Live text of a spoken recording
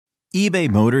eBay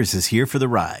Motors is here for the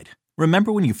ride.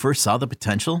 Remember when you first saw the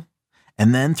potential?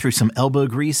 And then through some elbow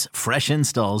grease, fresh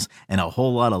installs, and a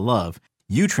whole lot of love,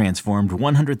 you transformed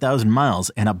 100,000 miles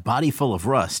and a body full of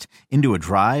rust into a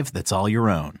drive that's all your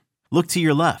own. Look to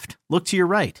your left. Look to your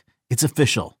right. It's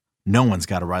official. No one's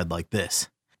got a ride like this.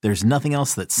 There's nothing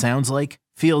else that sounds like,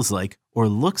 feels like, or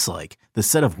looks like the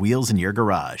set of wheels in your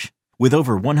garage. With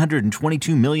over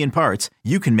 122 million parts,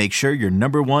 you can make sure your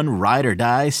number one ride or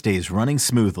die stays running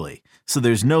smoothly. So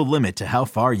there's no limit to how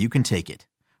far you can take it.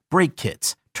 Brake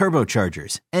kits,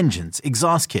 turbochargers, engines,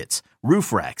 exhaust kits,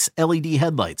 roof racks, LED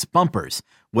headlights, bumpers,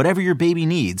 whatever your baby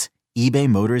needs, eBay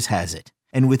Motors has it.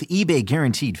 And with eBay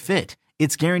Guaranteed Fit,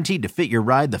 it's guaranteed to fit your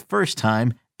ride the first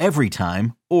time, every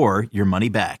time, or your money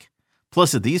back.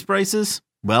 Plus at these prices,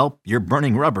 well, you're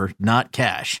burning rubber, not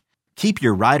cash. Keep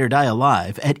your ride or die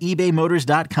alive at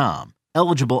ebaymotors.com.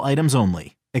 Eligible items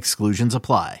only. Exclusions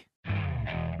apply.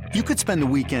 You could spend the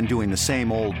weekend doing the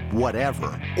same old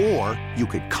whatever, or you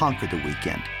could conquer the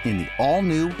weekend in the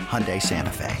all-new Hyundai Santa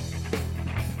Fe.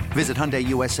 Visit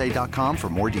HyundaiUSA.com for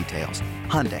more details.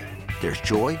 Hyundai, there's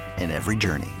joy in every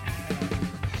journey.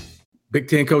 Big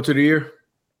Ten Coach of the Year?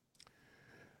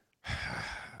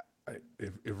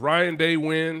 If Ryan Day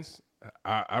wins,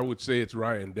 I would say it's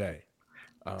Ryan Day.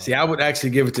 See, I would actually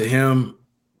give it to him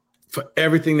for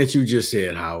everything that you just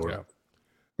said, Howard. Yeah.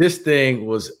 This thing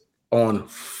was on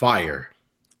fire.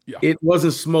 Yeah. It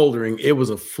wasn't smoldering. It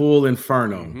was a full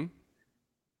inferno. Mm-hmm.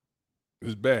 It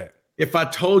was bad. If I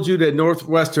told you that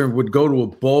Northwestern would go to a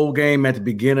bowl game at the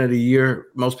beginning of the year,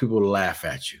 most people would laugh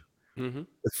at you. Mm-hmm.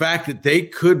 The fact that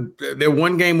they're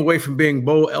one game away from being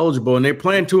bowl eligible and they're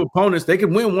playing two opponents, they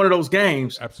could win one of those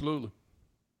games. Absolutely.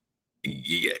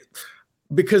 Yeah.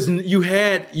 Because you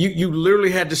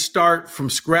literally had to start from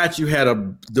scratch. You had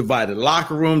a divided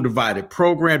locker room, divided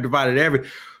program, divided everything.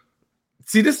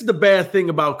 See, this is the bad thing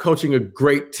about coaching a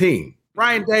great team.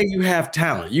 Ryan Day, you have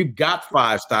talent. You got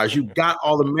 5 stars. You got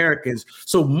All-Americans.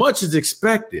 So much is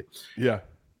expected. Yeah.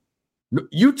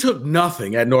 You took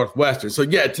nothing at Northwestern. So,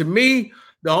 yeah, to me,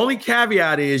 the only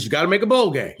caveat is you got to make a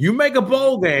bowl game. You make a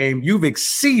bowl game, you've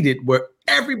exceeded where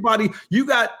you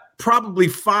got probably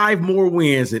 5 more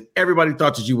wins than everybody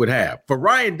thought that you would have. For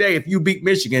Ryan Day, if you beat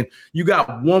Michigan, you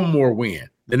got 1 more win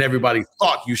than everybody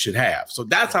thought you should have. So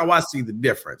that's how I see the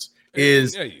difference.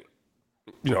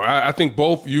 I think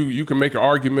both you can make an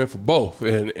argument for both,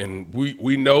 and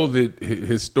we know that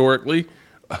historically,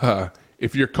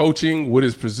 if you're coaching what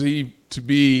is perceived to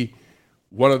be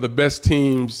one of the best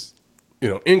teams,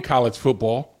 in college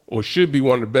football, or should be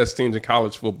one of the best teams in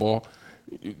college football,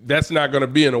 that's not going to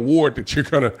be an award that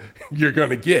you're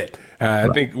gonna get. I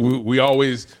think we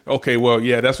always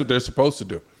that's what they're supposed to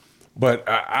do. But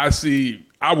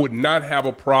I would not have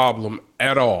a problem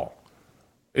at all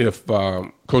if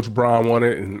Coach Brown won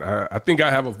it, and I think I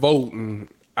have a vote, and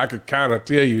I could kind of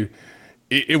tell you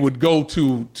it would go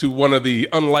to one of the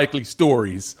unlikely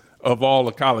stories of all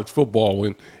of college football,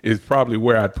 and is probably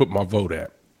where I'd put my vote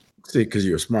at. See, because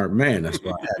you're a smart man. That's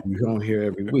why I have you on here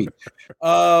every week.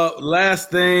 Last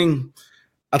thing,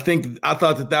 I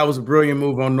thought that was a brilliant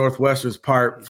move on Northwestern's part